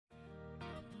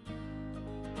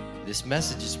This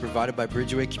message is provided by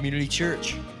Bridgeway Community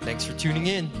Church. Thanks for tuning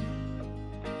in.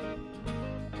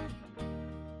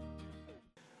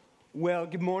 Well,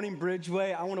 good morning,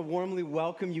 Bridgeway. I want to warmly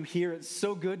welcome you here. It's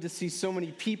so good to see so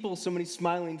many people, so many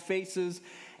smiling faces,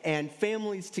 and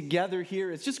families together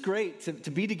here. It's just great to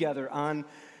be together on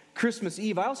Christmas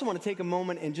Eve. I also want to take a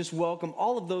moment and just welcome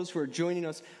all of those who are joining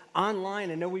us online.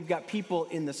 I know we've got people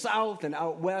in the South and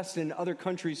out West and other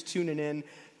countries tuning in.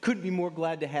 Couldn't be more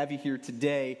glad to have you here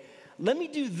today. Let me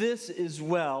do this as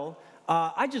well.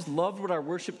 I just loved what our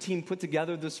worship team put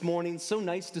together this morning. So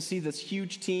nice to see this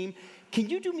huge team. Can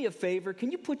you do me a favor?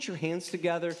 Can you put your hands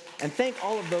together and thank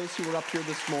all of those who were up here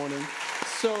this morning?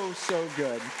 So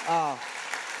good.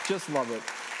 Just love it.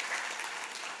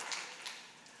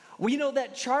 Well, you know,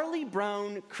 that Charlie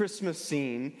Brown Christmas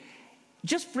scene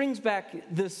just brings back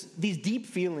these deep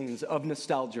feelings of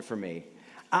nostalgia for me.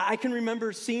 I can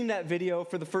remember seeing that video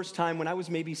for the first time when I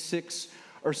was maybe 6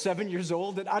 or 7 years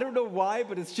old, and I don't know why,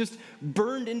 but it's just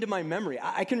burned into my memory.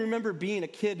 I can remember being a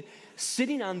kid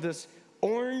sitting on this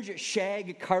orange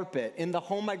shag carpet in the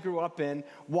home I grew up in,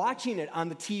 watching it on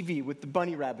the TV with the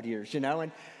bunny rabbit ears, and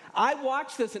I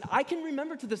watched this, and I can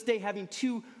remember to this day having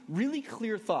two really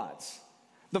clear thoughts.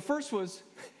 The first was,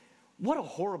 what a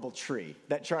horrible tree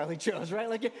that Charlie chose,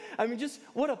 right? Just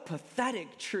what a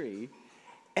pathetic tree.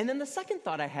 And then the second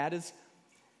thought I had is,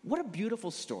 what a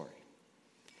beautiful story.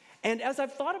 And as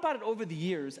I've thought about it over the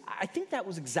years, I think that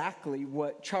was exactly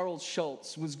what Charles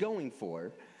Schulz was going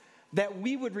for, that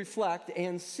we would reflect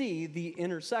and see the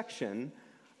intersection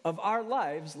of our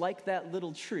lives like that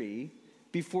little tree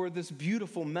before this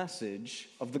beautiful message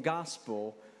of the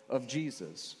gospel of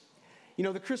Jesus. You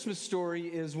know, the Christmas story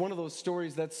is one of those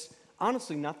stories that's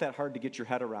honestly not that hard to get your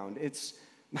head around. It's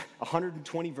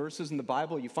 120 verses in the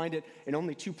Bible. You find it in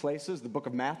only two places, the book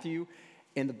of Matthew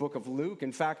and the book of Luke.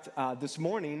 In fact, this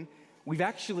morning, we've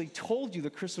actually told you the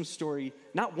Christmas story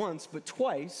not once, but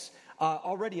twice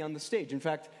already on the stage. In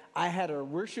fact, I had our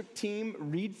worship team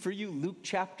read for you Luke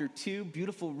chapter 2,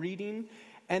 beautiful reading,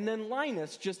 and then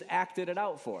Linus just acted it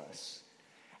out for us.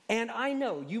 And I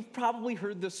know you've probably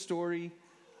heard this story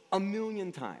a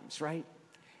million times, right?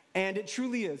 And it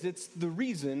truly is. It's the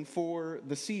reason for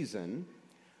the season.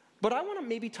 But I want to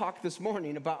maybe talk this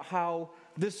morning about how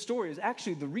this story is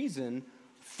actually the reason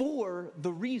for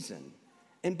the reason.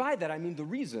 And by that, I mean the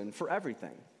reason for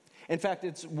everything. In fact,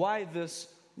 it's why this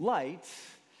light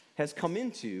has come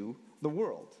into the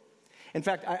world. In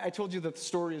fact, I told you that the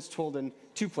story is told in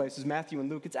two places, Matthew and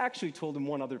Luke. It's actually told in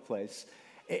one other place.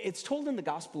 It's told in the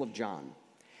Gospel of John.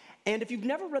 And if you've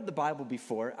never read the Bible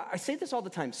before, I say this all the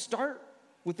time, start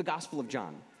with the Gospel of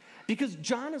John. Because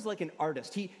John is like an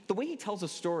artist. The way he tells a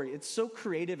story, it's so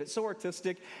creative, it's so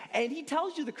artistic, and he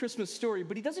tells you the Christmas story,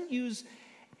 but he doesn't use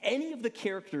any of the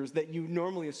characters that you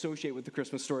normally associate with the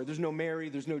Christmas story. There's no Mary,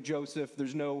 there's no Joseph,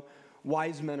 there's no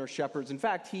wise men or shepherds. In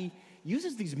fact, he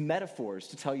uses these metaphors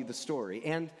to tell you the story,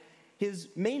 and his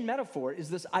main metaphor is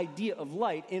this idea of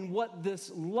light and what this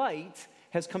light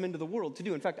has come into the world to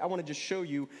do. In fact, I want to just show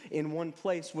you in one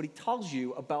place what he tells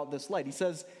you about this light. He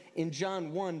says in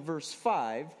John 1, verse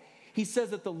 5, he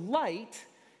says that the light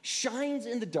shines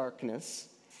in the darkness,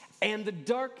 and the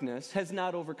darkness has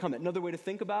not overcome it. Another way to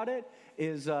think about it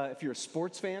is if you're a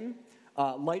sports fan,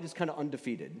 light is kind of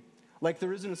undefeated. Like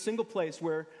there isn't a single place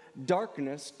where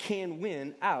darkness can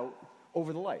win out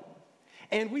over the light.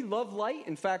 And we love light.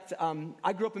 In fact,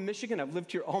 I grew up in Michigan. I've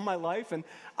lived here all my life, and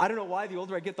I don't know why the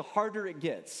older I get, the harder it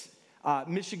gets.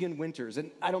 Michigan winters,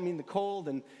 and I don't mean the cold,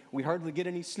 and we hardly get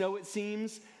any snow, it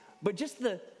seems, but just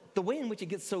the way in which it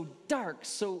gets so dark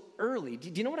so early. Do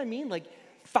you know what I mean? Like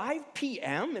 5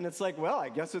 p.m., and it's like, well, I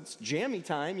guess it's jammy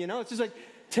time, It's just like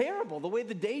terrible, the way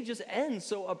the day just ends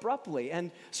so abruptly.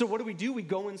 And so what do? We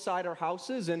go inside our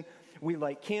houses, and we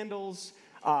light candles,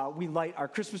 we light our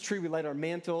Christmas tree, we light our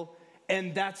mantle,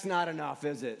 and that's not enough,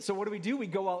 is it? So what do? We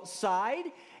go outside,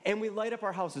 and we light up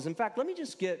our houses. In fact, let me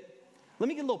get a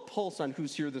little pulse on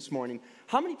who's here this morning.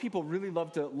 How many people really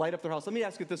love to light up their house? Let me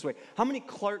ask it this way. How many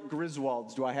Clark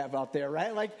Griswolds do I have out there,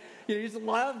 right? You just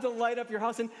love to light up your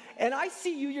house. And I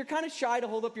see you're kind of shy to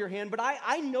hold up your hand, but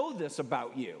I know this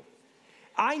about you.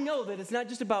 I know that it's not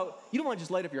just about, you don't want to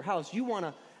just light up your house. You want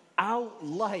to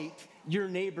outlight your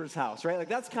neighbor's house, right?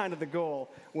 That's kind of the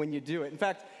goal when you do it. In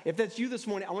fact, if that's you this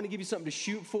morning, I want to give you something to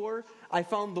shoot for. I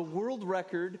found the world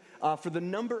record for the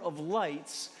number of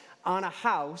lights on a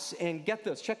house, and get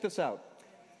this, check this out.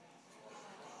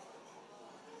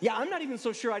 Yeah, I'm not even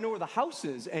so sure I know where the house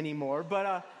is anymore,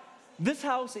 but This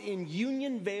house in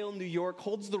Unionvale, New York,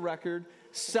 holds the record,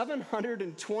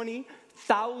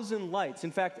 720,000 lights.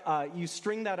 In fact, you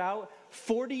string that out,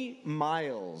 40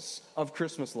 miles of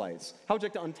Christmas lights. How would you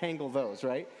like to untangle those,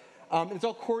 right? It's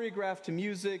all choreographed to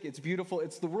music. It's beautiful.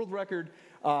 It's the world record.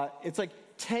 It's like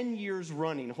 10 years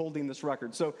running holding this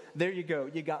record. So there you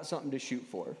go. You got something to shoot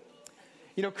for.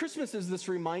 You know, Christmas is this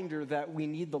reminder that we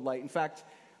need the light. In fact,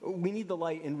 we need the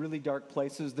light in really dark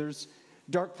places. There's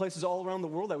dark places all around the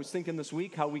world. I was thinking this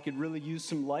week how we could really use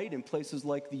some light in places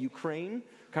like the Ukraine,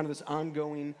 kind of this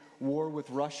ongoing war with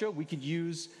Russia. We could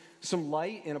use some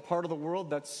light in a part of the world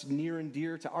that's near and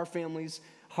dear to our family's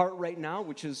heart right now,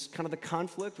 which is kind of the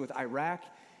conflict with Iraq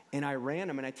and Iran.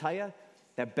 I mean, I tell you,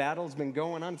 that battle's been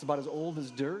going on. It's about as old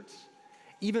as dirt.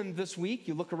 Even this week,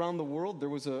 you look around the world, there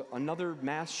was another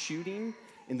mass shooting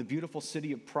in the beautiful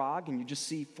city of Prague, and you just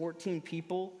see 14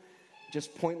 people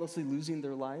just pointlessly losing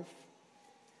their life.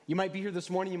 You might be here this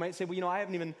morning, you might say, well, you know, I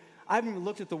haven't even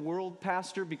looked at the world,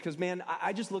 Pastor, because, man,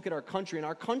 I just look at our country, and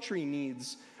our country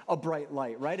needs a bright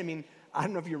light, right? I mean, I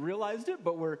don't know if you realized it,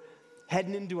 but we're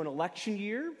heading into an election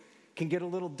year. Can get a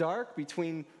little dark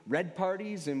between red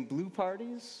parties and blue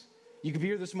parties. You could be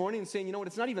here this morning and saying, you know what,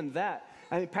 it's not even that.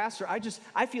 I mean, Pastor,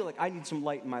 I feel like I need some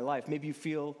light in my life. Maybe you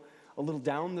feel a little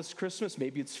down this Christmas.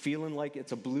 Maybe it's feeling like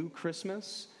it's a blue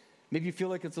Christmas. Maybe you feel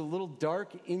like it's a little dark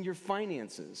in your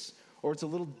finances, or it's a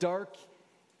little dark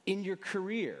in your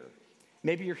career.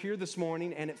 Maybe you're here this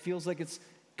morning and it feels like it's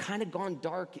kind of gone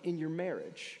dark in your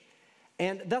marriage.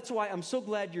 And that's why I'm so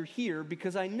glad you're here,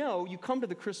 because I know you come to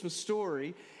the Christmas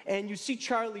story and you see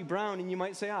Charlie Brown and you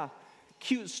might say,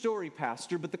 cute story,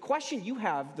 Pastor. But the question you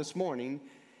have this morning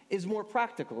is more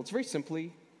practical. It's very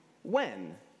simply,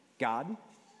 when, God?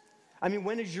 I mean,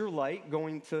 when is your light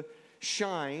going to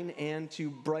shine and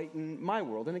to brighten my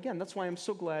world? And again, that's why I'm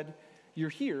so glad you're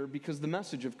here, because the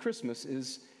message of Christmas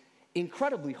is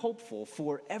incredibly hopeful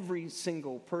for every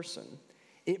single person.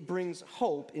 It brings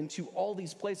hope into all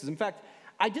these places. In fact,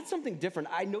 I did something different.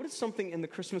 I noticed something in the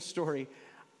Christmas story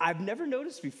I've never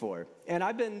noticed before. And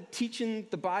I've been teaching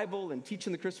the Bible and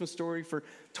teaching the Christmas story for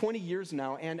 20 years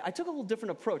now, and I took a little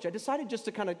different approach. I decided just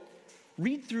to kind of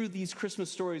read through these Christmas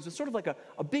stories with sort of like a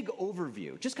big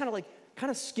overview, just kind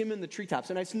of skimming the treetops.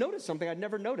 And I noticed something I'd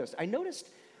never noticed. I noticed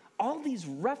all these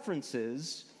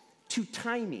references to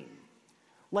timing,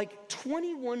 like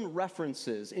 21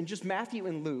 references in just Matthew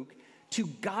and Luke to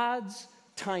God's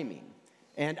timing.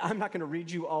 And I'm not going to read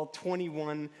you all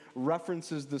 21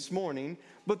 references this morning,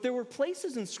 but there were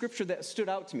places in Scripture that stood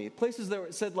out to me, places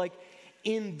that said, like,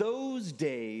 in those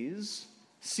days,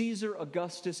 Caesar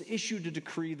Augustus issued a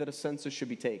decree that a census should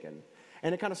be taken.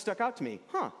 And it kind of stuck out to me.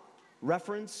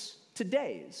 Reference to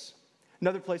days.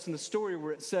 Another place in the story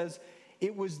where it says,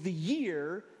 it was the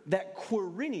year that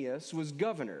Quirinius was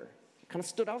governor. It kind of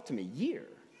stood out to me, year.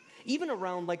 Even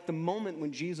around like the moment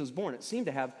when Jesus was born, it seemed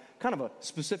to have kind of a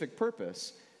specific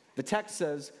purpose. The text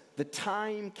says, the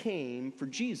time came for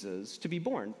Jesus to be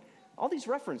born. All these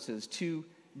references to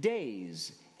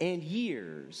days and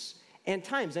years and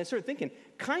times. And I started thinking,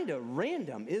 kind of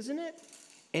random, isn't it?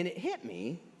 And it hit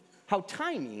me how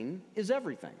timing is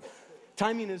everything.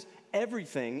 Timing is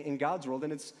everything in God's world,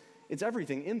 and it's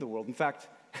everything in the world. In fact,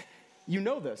 you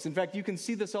know this. In fact, you can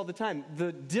see this all the time.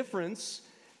 The difference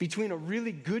between a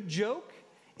really good joke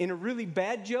and a really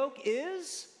bad joke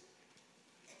is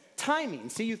timing.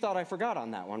 See, you thought I forgot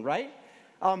on that one, right?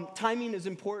 Timing is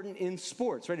important in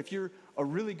sports, right? If you're a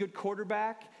really good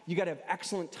quarterback, you got to have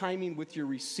excellent timing with your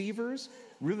receivers.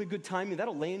 Really good timing,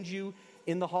 that'll land you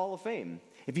in the Hall of Fame.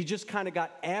 If you just kind of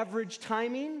got average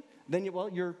timing, then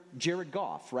you're Jared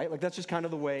Goff, right? Like, that's just kind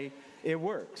of the way it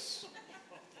works.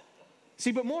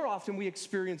 See, but more often we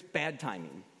experience bad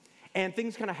timing. And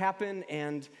things kind of happen,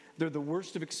 and they're the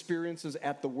worst of experiences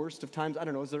at the worst of times. I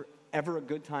don't know, is there ever a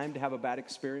good time to have a bad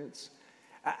experience?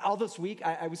 All this week,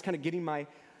 I was kind of getting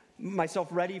myself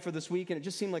ready for this week, and it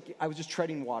just seemed like I was just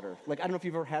treading water. Like, I don't know if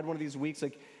you've ever had one of these weeks.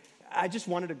 Like, I just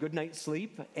wanted a good night's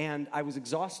sleep, and I was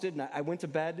exhausted, and I went to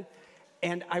bed,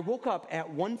 and I woke up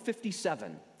at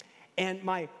 1:57, and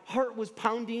my heart was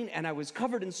pounding, and I was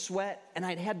covered in sweat, and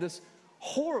I'd had this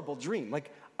horrible dream, like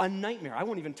a nightmare. I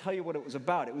won't even tell you what it was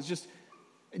about. It was just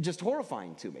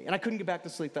horrifying to me. And I couldn't get back to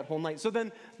sleep that whole night. So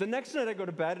then the next night I go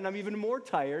to bed and I'm even more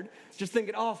tired, just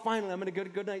thinking, finally I'm going to get a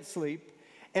good night's sleep.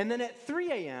 And then at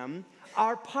 3 a.m.,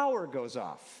 our power goes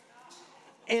off.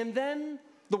 And then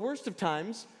the worst of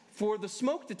times, for the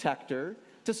smoke detector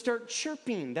to start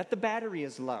chirping that the battery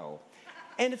is low.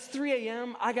 And it's 3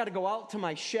 a.m., I got to go out to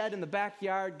my shed in the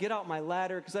backyard, get out my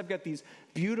ladder, because I've got these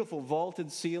beautiful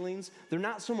vaulted ceilings. They're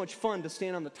not so much fun to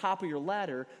stand on the top of your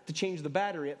ladder to change the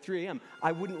battery at 3 a.m.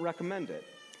 I wouldn't recommend it.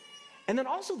 And then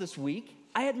also this week,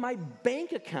 I had my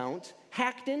bank account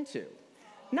hacked into.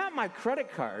 Not my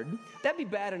credit card. That'd be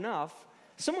bad enough.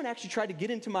 Someone actually tried to get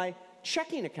into my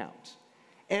checking account.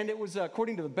 And it was,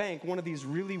 according to the bank, one of these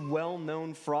really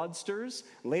well-known fraudsters.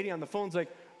 Lady on the phone's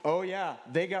like, oh yeah,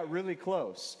 they got really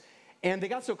close. And they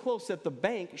got so close that the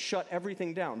bank shut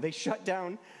everything down. They shut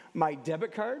down my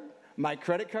debit card, my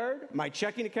credit card, my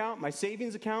checking account, my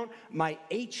savings account, my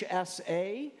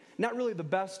HSA. Not really the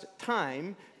best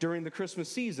time during the Christmas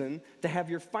season to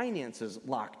have your finances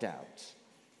locked out.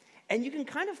 And you can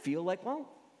kind of feel like, well,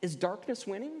 is darkness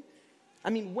winning?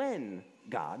 I mean, when,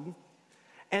 God?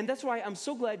 And that's why I'm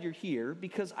so glad you're here,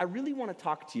 because I really want to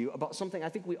talk to you about something I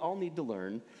think we all need to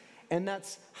learn, and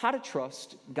that's how to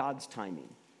trust God's timing.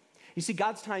 You see,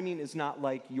 God's timing is not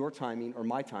like your timing or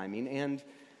my timing, and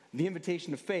the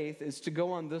invitation of faith is to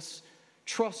go on this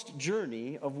trust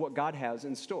journey of what God has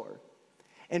in store.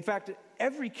 In fact,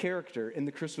 every character in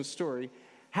the Christmas story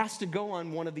has to go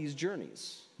on one of these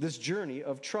journeys, this journey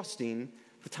of trusting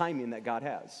the timing that God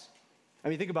has. I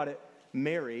mean, think about it.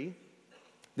 Mary,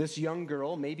 this young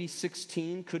girl, maybe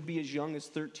 16, could be as young as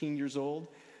 13 years old.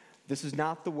 This is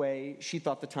not the way she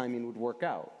thought the timing would work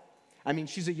out. I mean,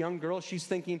 she's a young girl. She's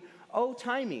thinking, oh,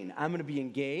 timing, I'm going to be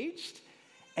engaged,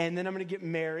 and then I'm going to get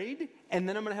married, and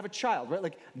then I'm going to have a child, right?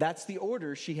 Like, that's the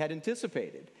order she had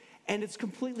anticipated. And it's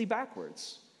completely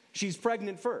backwards. She's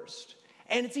pregnant first.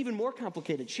 And it's even more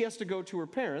complicated. She has to go to her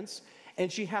parents,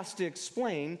 and she has to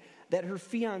explain that her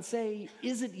fiancé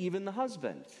isn't even the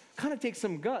husband. Kind of takes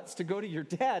some guts to go to your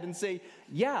dad and say,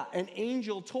 yeah, an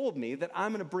angel told me that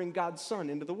I'm going to bring God's son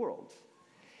into the world.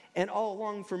 And all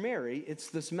along for Mary, it's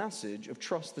this message of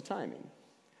trust the timing.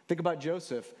 Think about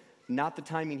Joseph, not the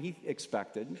timing he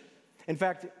expected. In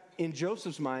fact, in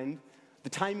Joseph's mind, the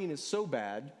timing is so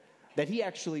bad that he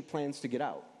actually plans to get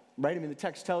out, right? I mean, the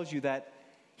text tells you that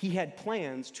he had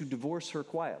plans to divorce her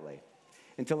quietly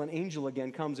until an angel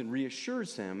again comes and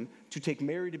reassures him to take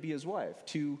Mary to be his wife,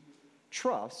 to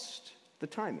trust the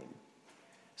timing.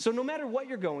 So no matter what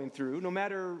you're going through, no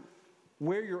matter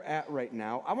where you're at right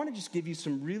now, I want to just give you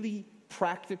some really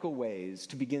practical ways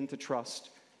to begin to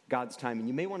trust God's timing.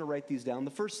 You may want to write these down.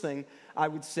 The first thing I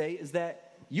would say is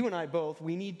that you and I both,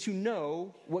 we need to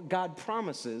know what God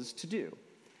promises to do.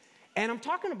 And I'm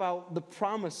talking about the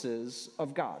promises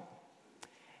of God.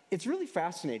 It's really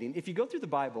fascinating. If you go through the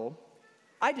Bible,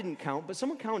 I didn't count, but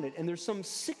someone counted, and there's some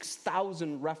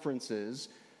 6,000 references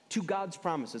to God's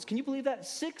promises. Can you believe that?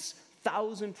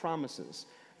 6,000 promises.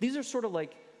 These are sort of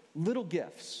like little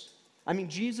gifts. I mean,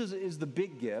 Jesus is the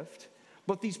big gift,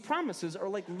 but these promises are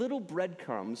like little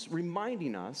breadcrumbs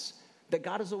reminding us that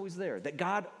God is always there, that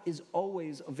God is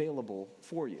always available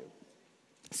for you.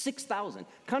 6,000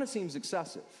 kind of seems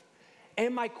excessive.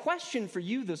 And my question for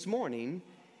you this morning,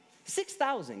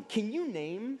 6,000, can you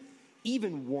name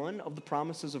even one of the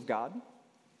promises of God?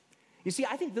 You see,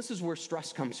 I think this is where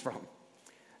stress comes from.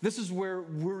 This is where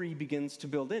worry begins to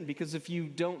build in, because if you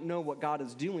don't know what God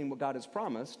is doing, what God has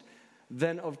promised,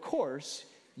 then of course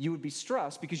you would be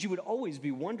stressed because you would always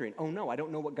be wondering, oh no, I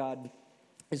don't know what God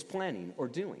is planning or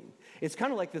doing. It's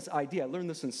kind of like this idea, I learned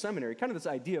this in seminary, kind of this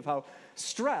idea of how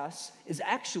stress is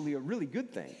actually a really good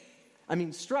thing. I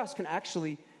mean, stress can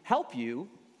actually help you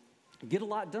get a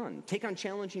lot done, take on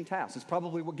challenging tasks. It's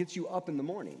probably what gets you up in the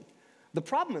morning. The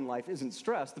problem in life isn't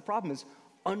stress. The problem is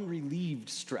unrelieved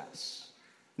stress.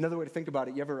 Another way to think about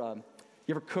it, you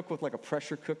ever cook with like a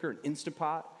pressure cooker, an Instant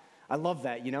Pot? I love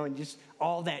that, and just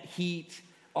all that heat,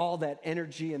 all that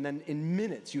energy, and then in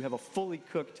minutes you have a fully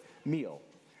cooked meal.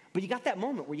 But you got that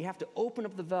moment where you have to open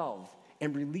up the valve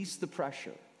and release the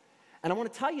pressure. And I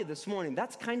want to tell you this morning,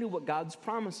 that's kind of what God's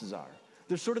promises are.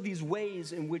 There's sort of these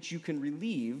ways in which you can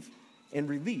relieve and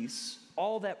release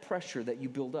all that pressure that you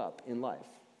build up in life.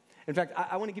 In fact,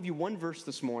 I want to give you one verse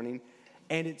this morning,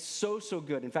 and it's so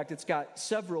good. In fact, it's got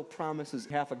several promises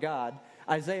on behalf of God.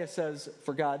 Isaiah says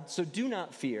for God, so do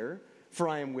not fear, for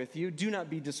I am with you. Do not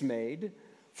be dismayed,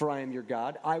 for I am your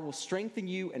God. I will strengthen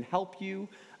you and help you.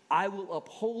 I will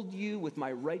uphold you with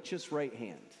my righteous right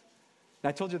hand. Now,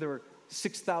 I told you there were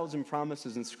 6,000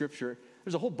 promises in Scripture.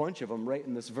 There's a whole bunch of them right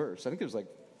in this verse. I think there's like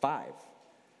 5.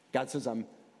 God says, I'm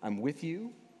with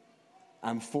you.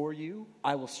 I'm for you.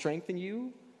 I will strengthen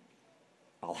you.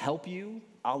 I'll help you.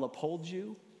 I'll uphold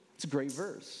you. It's a great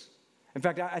verse. In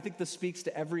fact, I think this speaks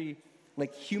to every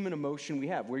human emotion we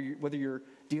have, whether you're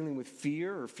dealing with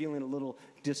fear or feeling a little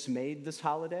dismayed this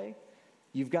holiday.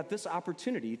 You've got this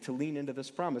opportunity to lean into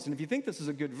this promise. And if you think this is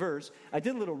a good verse, I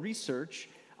did a little research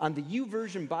on the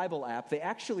YouVersion Bible app. They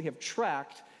actually have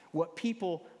tracked what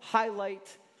people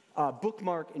highlight,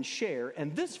 bookmark, and share.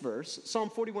 And this verse, Psalm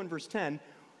 41, verse 10,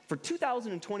 for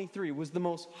 2023 was the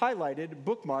most highlighted,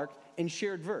 bookmarked, and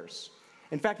shared verse.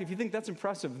 In fact, if you think that's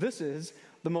impressive, this is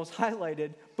the most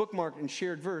highlighted, bookmarked, and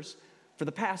shared verse for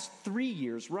the past 3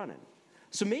 years running.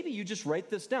 So maybe you just write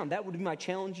this down. That would be my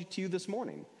challenge to you this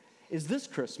morning, is this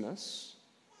Christmas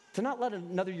to not let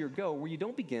another year go where you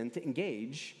don't begin to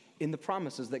engage in the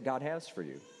promises that God has for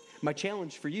you. My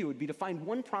challenge for you would be to find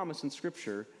one promise in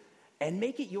Scripture and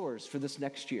make it yours for this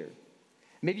next year.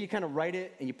 Maybe you kind of write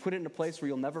it and you put it in a place where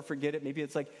you'll never forget it. Maybe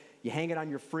it's like you hang it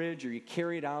on your fridge or you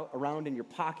carry it out around in your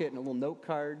pocket in a little note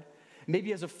card.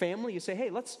 Maybe as a family you say, hey,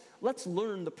 let's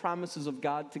learn the promises of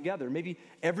God together. Maybe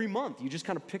every month you just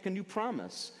kind of pick a new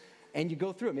promise and you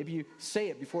go through it. Maybe you say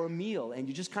it before a meal and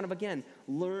you just kind of, again,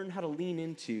 learn how to lean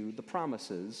into the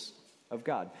promises of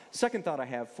God. Second thought I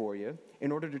have for you,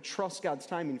 in order to trust God's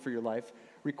timing for your life,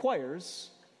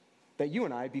 requires that you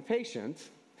and I be patient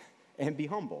and be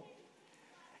humble.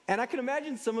 And I can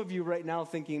imagine some of you right now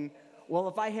thinking, well,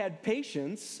 if I had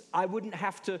patience, I wouldn't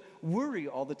have to worry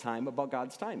all the time about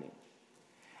God's timing.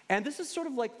 And this is sort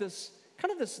of like this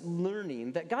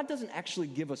learning that God doesn't actually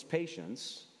give us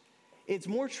patience. It's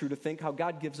more true to think how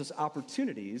God gives us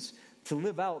opportunities to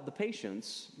live out the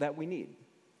patience that we need.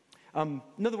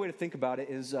 Another way to think about it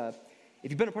is, if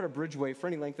you've been a part of Bridgeway for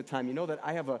any length of time, you know that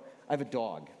I have a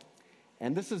dog.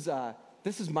 And this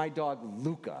is my dog,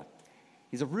 Luca.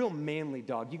 He's a real manly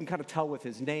dog. You can kind of tell with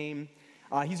his name.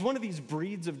 He's one of these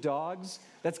breeds of dogs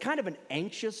that's kind of an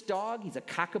anxious dog. He's a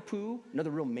cockapoo, another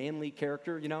real manly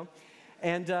character, you know.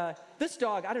 And this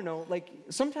dog, I don't know, like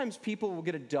sometimes people will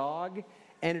get a dog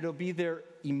and it'll be their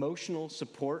emotional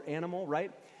support animal,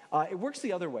 right? It works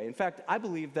the other way. In fact, I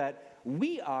believe that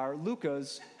we are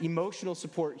Luca's emotional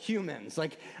support humans.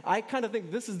 Like, I kind of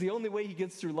think this is the only way he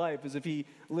gets through life is if he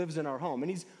lives in our home. And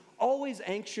he's always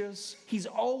anxious. He's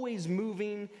always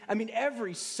moving. I mean,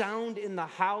 every sound in the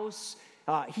house.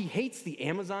 He hates the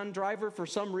Amazon driver for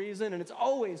some reason, and it's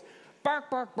always bark,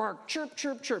 bark, bark, chirp,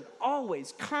 chirp, chirp,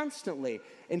 always, constantly.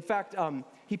 In fact,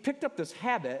 he picked up this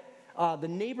habit. The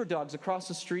neighbor dogs across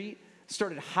the street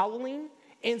started howling,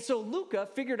 and so Luca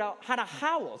figured out how to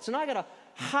howl. So now I got a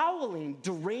howling,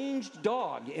 deranged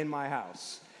dog in my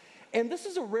house. And this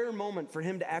is a rare moment for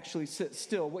him to actually sit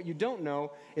still. What you don't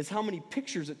know is how many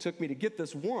pictures it took me to get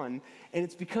this one, and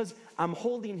it's because I'm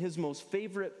holding his most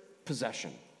favorite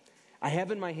possession. I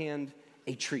have in my hand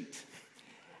a treat.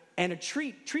 And a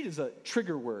treat is a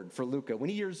trigger word for Luca. When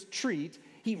he hears treat,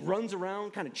 he runs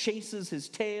around, kind of chases his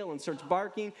tail and starts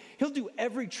barking. He'll do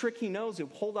every trick he knows. He'll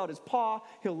hold out his paw,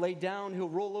 he'll lay down, he'll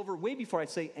roll over way before I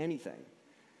say anything.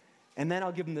 And then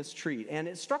I'll give him this treat. And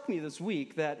it struck me this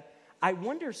week that I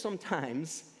wonder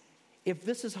sometimes if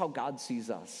this is how God sees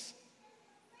us.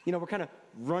 You know, we're kind of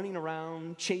running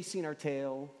around, chasing our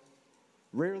tail.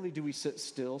 Rarely do we sit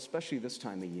still, especially this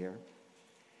time of year.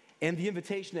 And the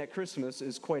invitation at Christmas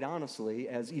is quite honestly,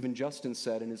 as even Justin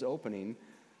said in his opening,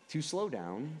 to slow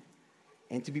down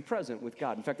and to be present with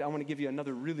God. In fact, I want to give you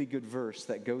another really good verse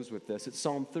that goes with this. It's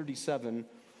Psalm 37,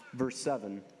 verse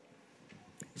 7.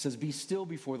 It says, "Be still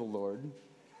before the Lord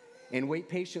and wait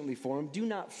patiently for him. Do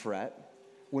not fret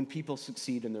when people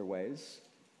succeed in their ways."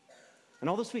 And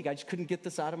all this week, I just couldn't get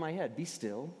this out of my head. Be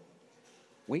still,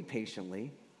 wait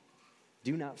patiently,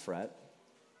 do not fret.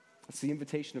 That's the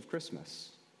invitation of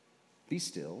Christmas. Be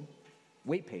still,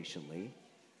 wait patiently,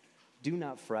 do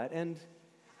not fret. And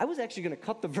I was actually going to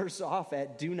cut the verse off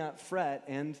at do not fret,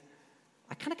 and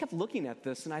I kind of kept looking at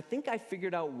this, and I think I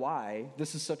figured out why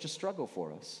this is such a struggle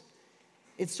for us.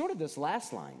 It's sort of this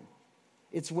last line.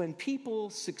 It's when people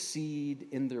succeed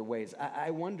in their ways.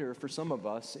 I wonder for some of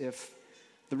us if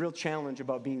the real challenge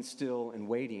about being still and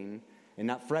waiting and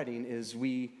not fretting is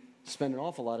we spend an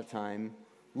awful lot of time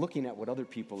looking at what other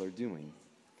people are doing.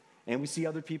 And we see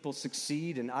other people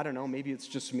succeed, and I don't know, maybe it's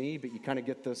just me, but you kind of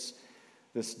get this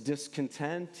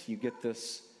discontent, you get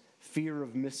this fear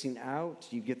of missing out,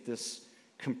 you get this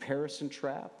comparison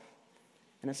trap.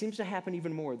 And it seems to happen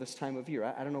even more this time of year.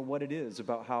 I don't know what it is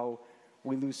about how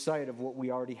we lose sight of what we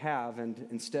already have, and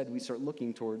instead we start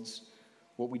looking towards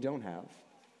what we don't have.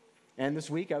 And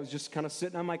this week I was just kind of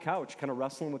sitting on my couch, kind of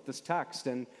wrestling with this text,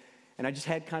 and I just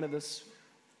had kind of this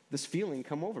feeling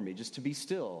come over me, just to be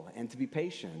still and to be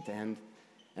patient. And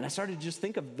I started to just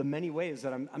think of the many ways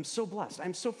that I'm so blessed.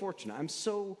 I'm so fortunate. I'm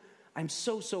so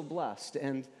blessed.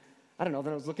 And I don't know,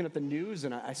 then I was looking at the news,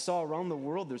 and I saw around the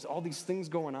world there's all these things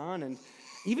going on, and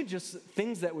even just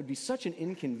things that would be such an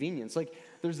inconvenience. Like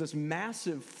there's this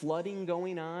massive flooding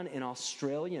going on in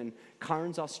Australia, in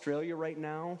Cairns, Australia right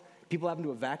now. People having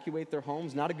to evacuate their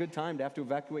homes. Not a good time to have to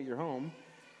evacuate your home.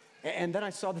 And then I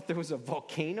saw that there was a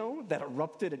volcano that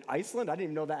erupted in Iceland. I didn't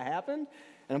even know that happened.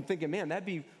 And I'm thinking, man, that'd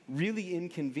be really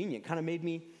inconvenient. Kind of made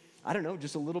me, I don't know,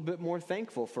 just a little bit more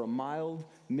thankful for a mild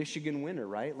Michigan winter,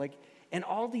 right? And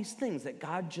all these things that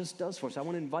God just does for us. I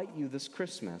want to invite you this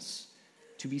Christmas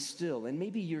to be still. And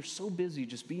maybe you're so busy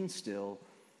just being still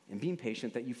and being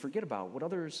patient that you forget about what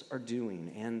others are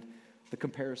doing and the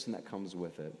comparison that comes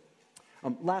with it.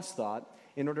 Last thought,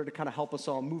 in order to kind of help us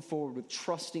all move forward with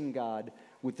trusting God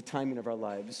with the timing of our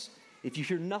lives, if you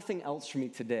hear nothing else from me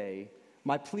today,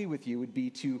 my plea with you would be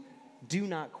to do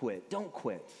not quit. Don't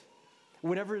quit.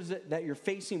 Whatever is it that you're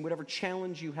facing, whatever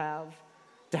challenge you have,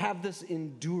 to have this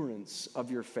endurance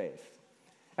of your faith.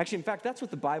 Actually, in fact, that's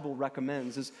what the Bible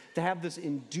recommends, is to have this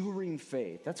enduring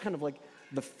faith. That's kind of like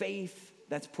the faith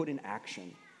that's put in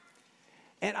action.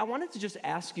 And I wanted to just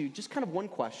ask you just kind of one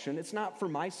question. It's not for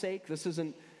my sake. This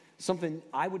isn't something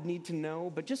I would need to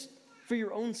know, but just for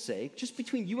your own sake, just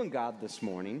between you and God this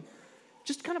morning,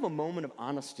 just kind of a moment of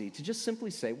honesty to just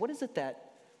simply say, what is it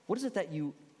that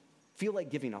you feel like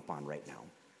giving up on right now?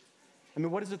 I mean,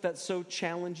 what is it that's so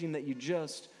challenging that you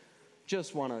just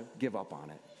want to give up on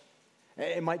it?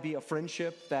 It might be a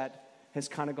friendship that has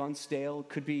kind of gone stale. It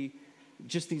could be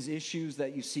just these issues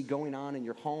that you see going on in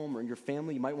your home or in your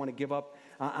family. You might want to give up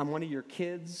on one of your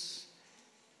kids.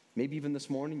 Maybe even this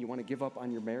morning you want to give up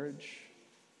on your marriage.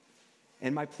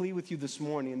 And my plea with you this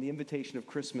morning and the invitation of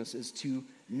Christmas is to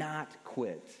not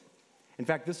quit. In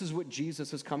fact, this is what Jesus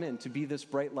has come in, to be this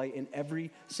bright light in every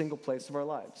single place of our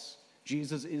lives.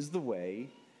 Jesus is the way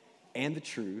and the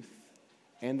truth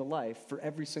and the life for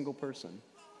every single person.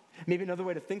 Maybe another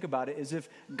way to think about it is if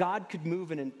God could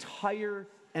move an entire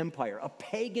empire, a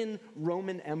pagan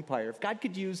Roman empire, if God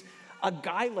could use a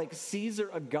guy like Caesar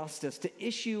Augustus to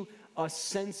issue a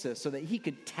census so that he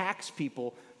could tax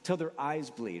people till their eyes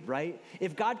bleed, right?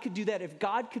 If God could do that, if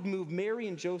God could move Mary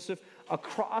and Joseph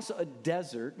across a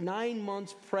desert, 9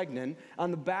 months pregnant,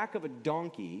 on the back of a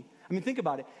donkey, I mean, think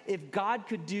about it. If God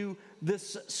could do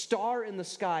this star in the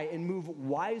sky and move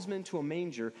wise men to a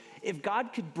manger, if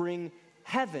God could bring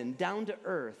heaven down to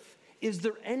earth, is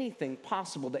there anything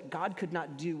possible that God could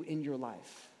not do in your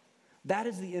life? That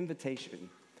is the invitation,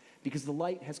 because the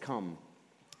light has come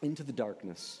into the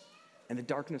darkness, and the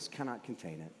darkness cannot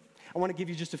contain it. I want to give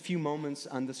you just a few moments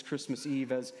on this Christmas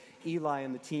Eve as Eli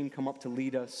and the team come up to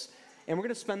lead us, and we're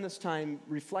going to spend this time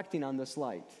reflecting on this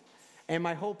light. And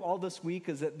my hope all this week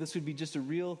is that this would be just a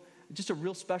real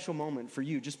special moment for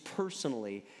you, just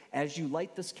personally, as you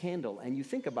light this candle and you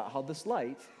think about how this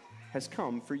light has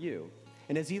come for you.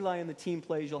 And as Eli and the team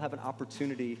plays, you'll have an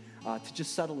opportunity to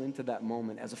just settle into that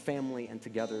moment as a family and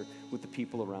together with the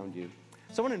people around you.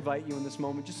 So I want to invite you in this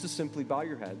moment just to simply bow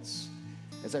your heads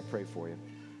as I pray for you.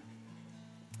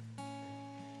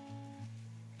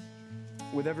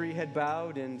 With every head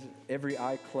bowed and every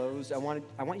eye closed, I want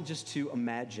you just to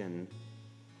imagine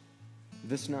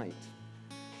this night.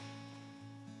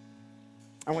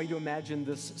 I want you to imagine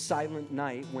this silent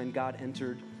night when God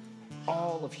entered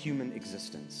all of human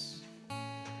existence.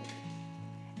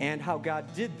 And how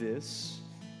God did this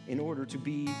in order to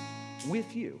be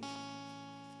with you.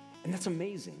 And that's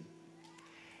amazing.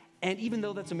 And even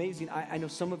though that's amazing, I know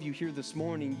some of you here this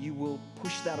morning, you will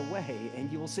push that away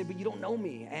and you will say, but you don't know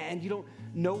me and you don't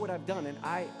know what I've done. And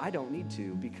I don't need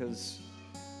to, because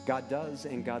God does,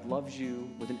 and God loves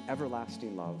you with an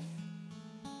everlasting love.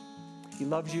 He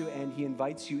loves you and he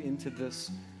invites you into this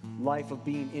life of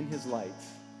being in his light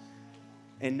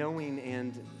and knowing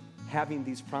and having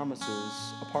these promises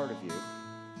a part of you.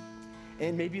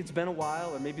 And maybe it's been a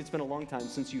while, or maybe it's been a long time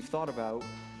since you've thought about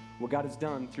what God has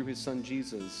done through his son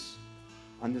Jesus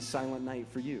on this silent night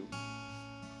for you.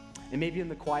 And maybe in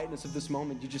the quietness of this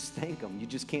moment, you just thank him. You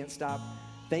just can't stop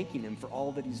thanking him for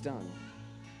all that he's done.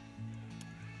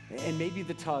 And maybe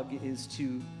the tug is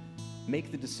to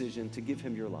make the decision to give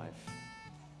him your life.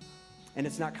 And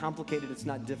it's not complicated, it's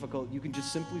not difficult. You can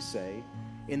just simply say,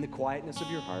 in the quietness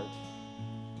of your heart,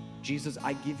 Jesus,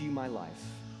 I give you my life.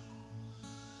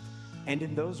 And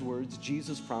in those words,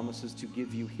 Jesus promises to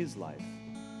give you his life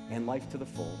and life to the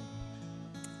full.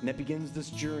 And that begins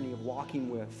this journey of walking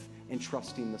with and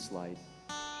trusting this light.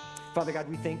 Father God,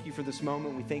 we thank you for this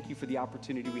moment. We thank you for the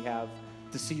opportunity we have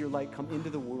to see your light come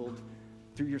into the world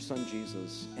through your son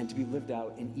Jesus and to be lived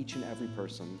out in each and every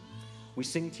person. We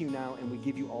sing to you now and we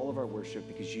give you all of our worship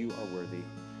because you are worthy.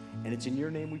 And it's in your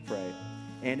name we pray.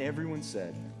 And everyone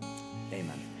said,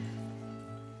 amen.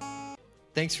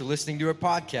 Thanks for listening to our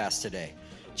podcast today.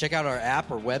 Check out our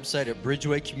app or website at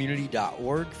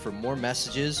bridgewaycommunity.org for more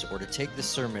messages or to take the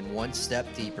sermon one step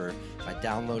deeper by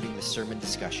downloading the sermon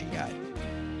discussion guide.